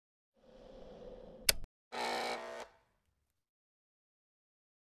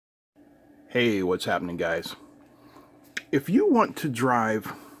Hey, what's happening, guys? If you want to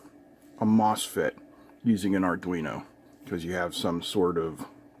drive a MOSFET using an Arduino because you have some sort of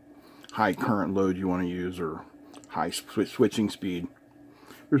high current load you want to use or high switching speed,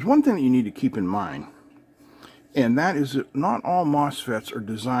 there's one thing that you need to keep in mind, and that is that not all MOSFETs are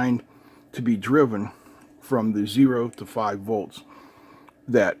designed to be driven from the 0 to 5 volts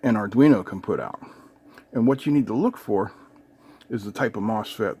that an Arduino can put out. And what you need to look for is the type of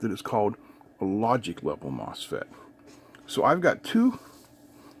MOSFET that is called a logic level MOSFET. So I've got two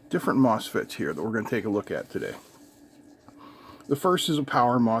different MOSFETs here that we're going to take a look at today. The first is a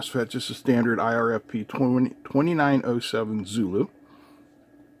power MOSFET, just a standard IRFP 2907 Zulu,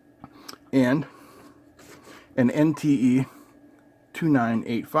 and an Nte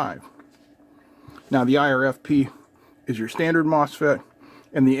 2985. Now the IRFP is your standard MOSFET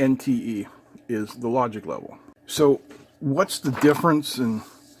and the Nte is the logic level. So what's the difference and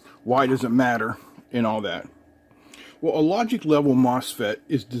why does it matter and all that? Well, a logic level MOSFET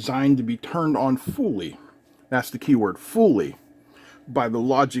is designed to be turned on fully, that's the key word, fully, by the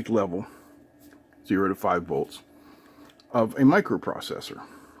logic level 0 to 5 volts of a microprocessor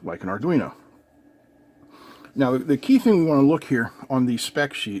like an Arduino. Now the key thing we want to look here on these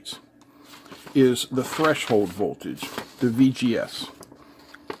spec sheets is the threshold voltage, the VGS,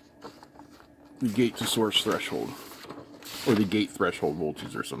 the gate to source threshold, or the gate threshold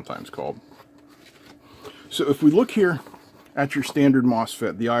voltage are sometimes called. So if we look here at your standard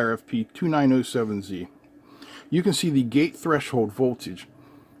MOSFET, the IRFP 2907Z, you can see the gate threshold voltage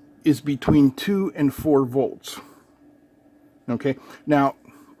is between 2 and 4 volts. Okay, now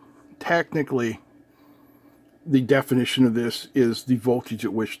technically the definition of this is the voltage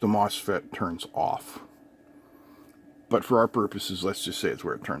at which the MOSFET turns off. But for our purposes, let's just say it's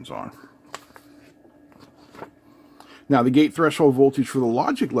where it turns on. Now the gate threshold voltage for the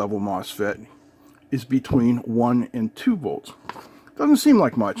logic level MOSFET is between 1 and 2 volts. Doesn't seem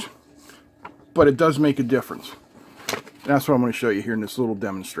like much, but it does make a difference. That's what I'm going to show you here in this little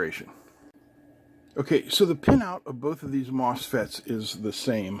demonstration. Okay, so the pinout of both of these MOSFETs is the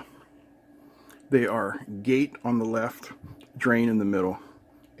same. They are gate on the left, drain in the middle,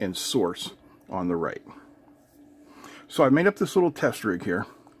 and source on the right. So I made up this little test rig here.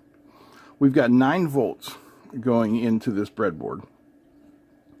 We've got 9 volts going into this breadboard.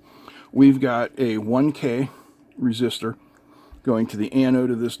 We've got a 1K resistor going to the anode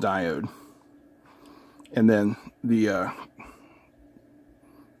of this diode, and then the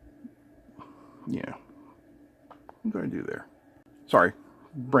what did I do there? Sorry,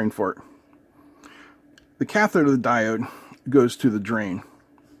 brain fart. The cathode of the diode goes to the drain.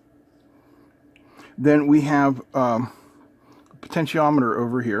 Then we have a potentiometer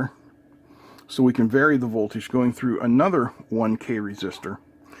over here, so we can vary the voltage going through another 1K resistor.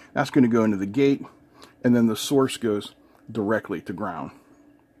 That's going to go into the gate, and then the source goes directly to ground.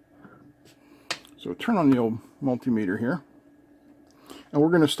 So turn on the old multimeter here, and we're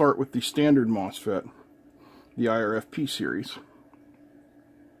going to start with the standard MOSFET, the IRFP series.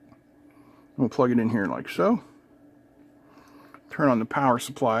 We'll plug it in here like so. Turn on the power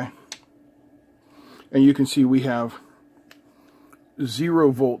supply, and you can see we have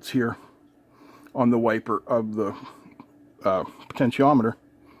 0 volts here on the wiper of the potentiometer.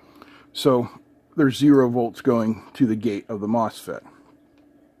 So there's 0 volts going to the gate of the MOSFET.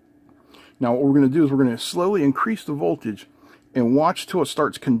 Now what we're going to do is we're going to slowly increase the voltage and watch till it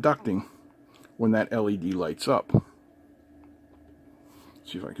starts conducting when that LED lights up.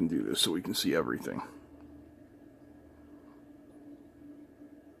 See if I can do this so we can see everything.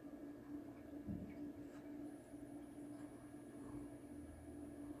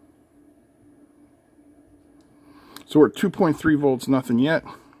 So we're at 2.3 volts, nothing yet.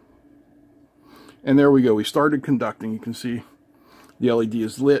 And there we go, we started conducting. You can see the LED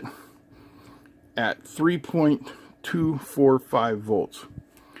is lit at 3.245 volts.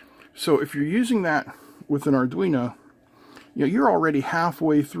 So if you're using that with an Arduino, you're already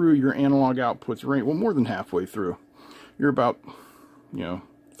halfway through your analog outputs range. Well, more than halfway through. You're about,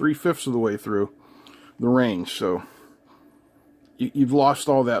 3/5 of the way through the range. So you've lost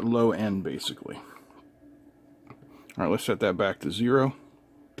all that low end, basically. All right, let's set that back to 0.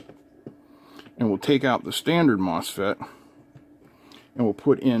 And we'll take out the standard MOSFET, and we'll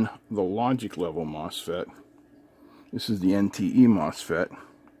put in the logic level MOSFET. This is the Nte Mosfet.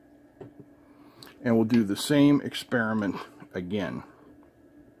 And we'll do the same experiment again.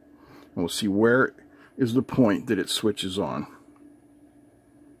 And we'll see where is the point that it switches on.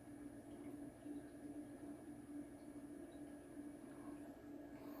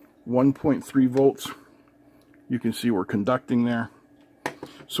 .3 volts. You can see we're conducting there.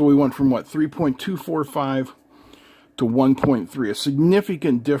 So we went from what, 3.245 to 1.3, a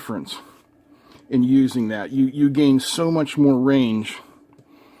significant difference in using that. You gain so much more range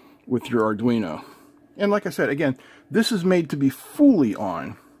with your Arduino. And like I said, again, this is made to be fully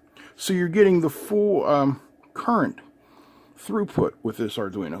on, so you're getting the full current throughput with this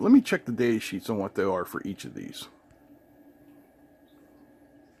Arduino. Let me check the data sheets on what they are for each of these.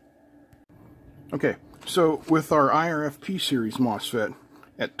 Okay, so with our IRFP series MOSFET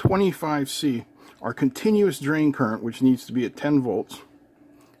at 25C, our continuous drain current, which needs to be at 10 volts,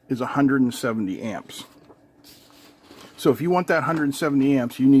 is 170 amps. So if you want that 170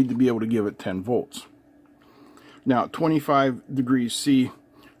 amps, you need to be able to give it 10 volts. Now at 25 degrees C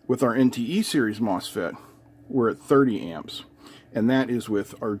with our Nte series MOSFET, we're at 30 amps. And that is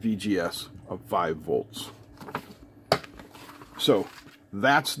with our VGS of 5 volts. So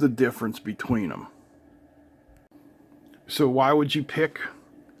that's the difference between them. So why would you pick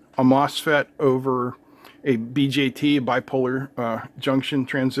a MOSFET over a BJT, a bipolar junction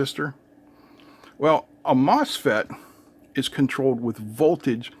transistor? Well, a MOSFET is controlled with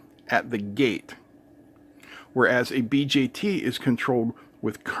voltage at the gate, whereas a BJT is controlled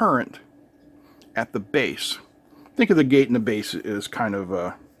with current at the base. Think of the gate and the base as kind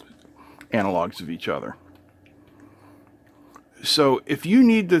of analogs of each other. So if you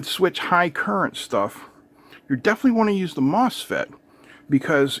need to switch high current stuff, you definitely want to use the MOSFET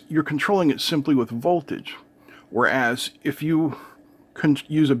because you're controlling it simply with voltage. Whereas if you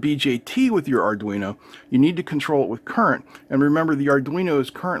use a BJT with your Arduino, you need to control it with current. And remember, the Arduino is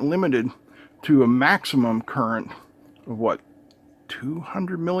current limited to a maximum current of what,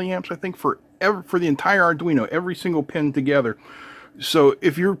 200 milliamps, I think, for the entire Arduino, every single pin together. So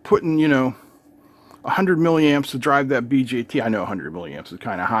if you're putting, 100 milliamps to drive that BJT, I know 100 milliamps is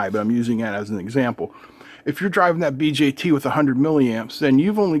kind of high, but I'm using that as an example. If you're driving that BJT with 100 milliamps, then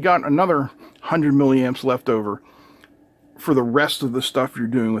you've only got another 100 milliamps left over for the rest of the stuff you're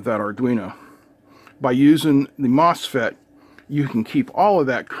doing with that Arduino. By using the MOSFET, you can keep all of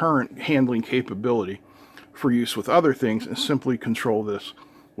that current handling capability for use with other things and simply control this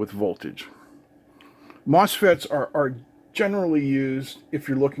with voltage. MOSFETs are generally used if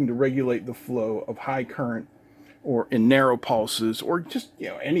you're looking to regulate the flow of high current or in narrow pulses or just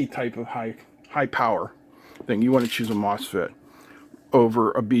any type of high power thing. You want to choose a MOSFET over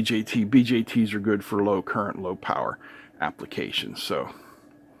a BJT. BJTs are good for low current, low power applications. So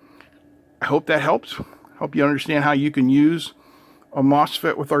I hope that helps. Hope you understand how you can use a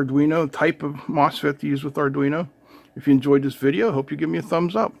MOSFET with Arduino, type of MOSFET to use with Arduino. If you enjoyed this video, I hope you give me a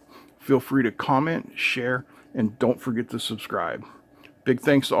thumbs up. Feel free to comment, share, and don't forget to subscribe. Big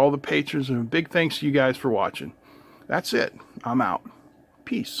thanks to all the patrons, and a big thanks to you guys for watching. That's it. I'm out.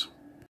 Peace.